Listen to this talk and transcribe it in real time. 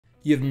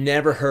You've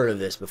never heard of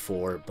this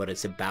before, but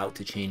it's about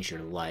to change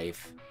your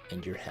life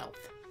and your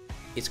health.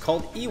 It's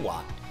called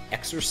EWOT,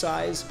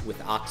 Exercise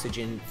with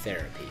Oxygen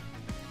Therapy.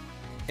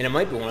 And it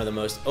might be one of the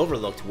most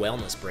overlooked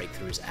wellness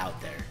breakthroughs out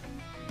there.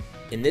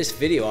 In this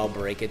video, I'll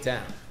break it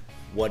down.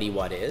 What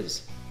EWOT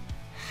is,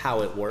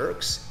 how it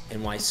works,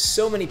 and why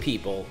so many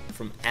people,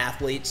 from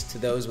athletes to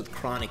those with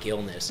chronic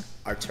illness,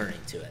 are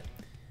turning to it.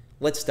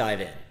 Let's dive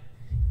in.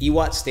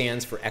 EWOT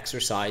stands for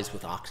Exercise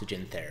with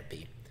Oxygen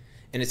Therapy.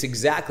 And it's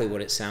exactly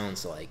what it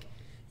sounds like.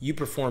 You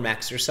perform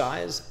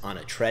exercise on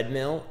a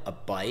treadmill, a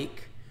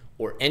bike,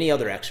 or any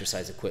other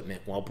exercise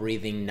equipment while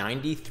breathing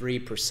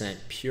 93%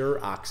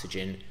 pure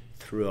oxygen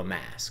through a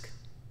mask.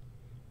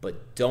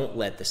 But don't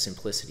let the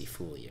simplicity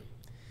fool you.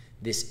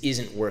 This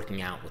isn't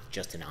working out with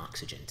just an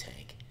oxygen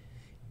tank.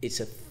 It's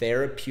a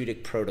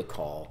therapeutic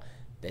protocol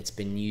that's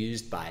been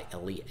used by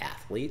elite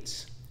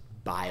athletes,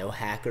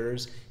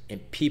 biohackers,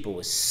 and people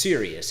with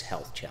serious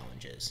health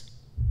challenges.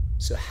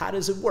 So how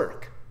does it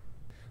work?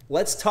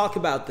 Let's talk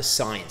about the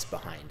science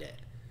behind it.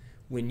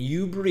 When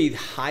you breathe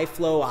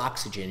high-flow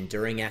oxygen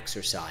during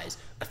exercise,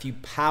 a few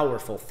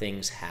powerful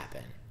things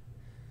happen.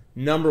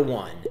 Number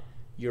one,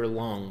 your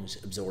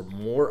lungs absorb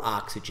more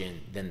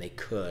oxygen than they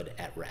could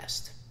at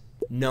rest.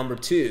 Number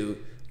two,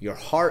 your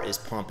heart is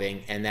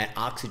pumping and that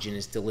oxygen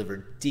is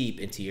delivered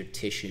deep into your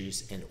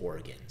tissues and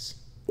organs.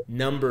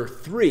 Number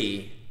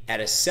three,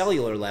 at a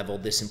cellular level,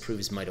 this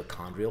improves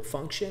mitochondrial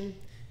function,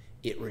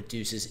 it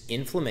reduces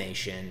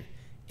inflammation,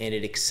 and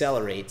it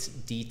accelerates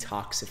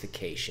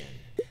detoxification.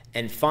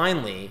 And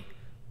finally,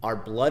 our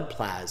blood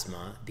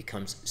plasma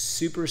becomes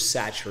super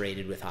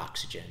saturated with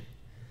oxygen.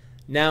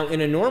 Now, in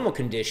a normal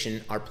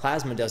condition, our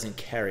plasma doesn't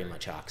carry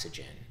much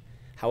oxygen.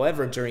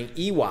 However, during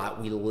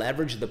EWOT, we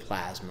leverage the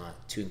plasma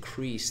to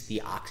increase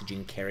the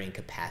oxygen carrying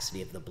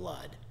capacity of the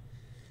blood.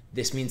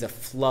 This means a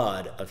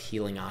flood of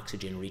healing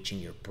oxygen reaching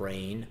your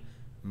brain,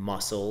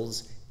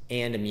 muscles,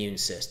 and immune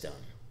system.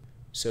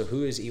 So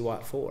who is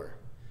EWOT for?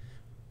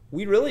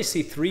 We really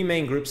see three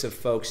main groups of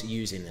folks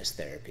using this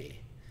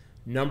therapy.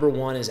 Number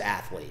one is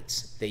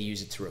athletes. They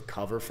use it to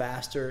recover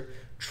faster,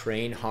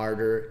 train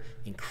harder,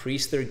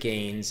 increase their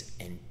gains,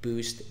 and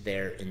boost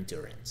their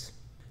endurance.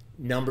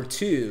 Number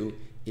two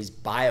is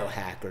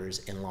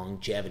biohackers and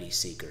longevity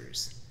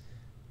seekers.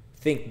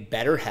 Think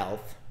better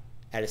health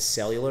at a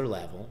cellular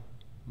level,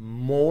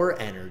 more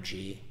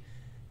energy,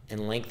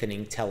 and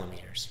lengthening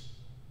telomeres.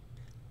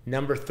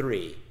 Number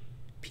three,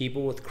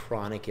 people with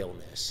chronic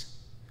illness.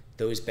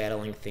 Those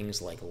battling things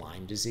like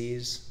Lyme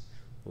disease,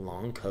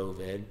 long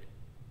COVID,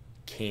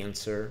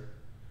 cancer,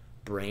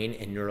 brain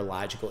and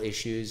neurological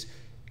issues,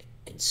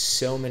 and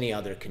so many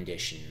other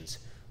conditions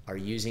are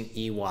using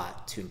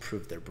EWOT to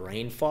improve their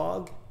brain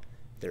fog,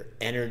 their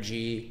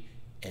energy,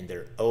 and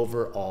their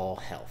overall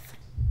health.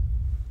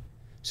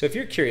 So if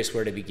you're curious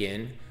where to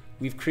begin,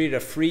 we've created a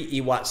free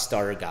EWOT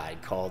starter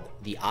guide called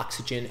the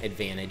Oxygen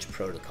Advantage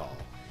Protocol.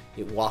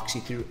 It walks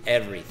you through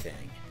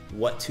everything.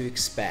 What to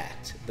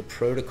expect, the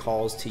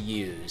protocols to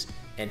use,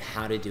 and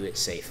how to do it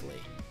safely.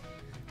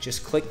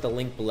 Just click the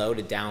link below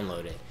to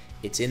download it.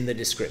 It's in the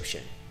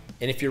description.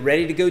 And if you're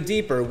ready to go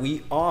deeper,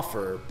 we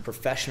offer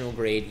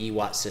professional-grade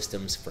EWOT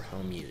systems for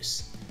home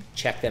use.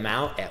 Check them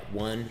out at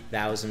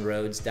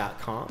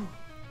 1000roads.com.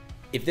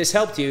 If this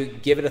helped you,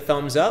 give it a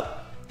thumbs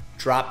up,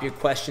 drop your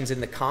questions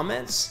in the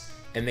comments,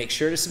 and make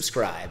sure to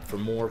subscribe for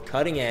more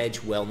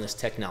cutting-edge wellness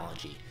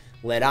technology.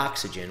 Let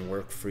oxygen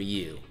work for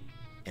you.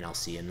 And I'll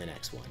see you in the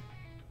next one.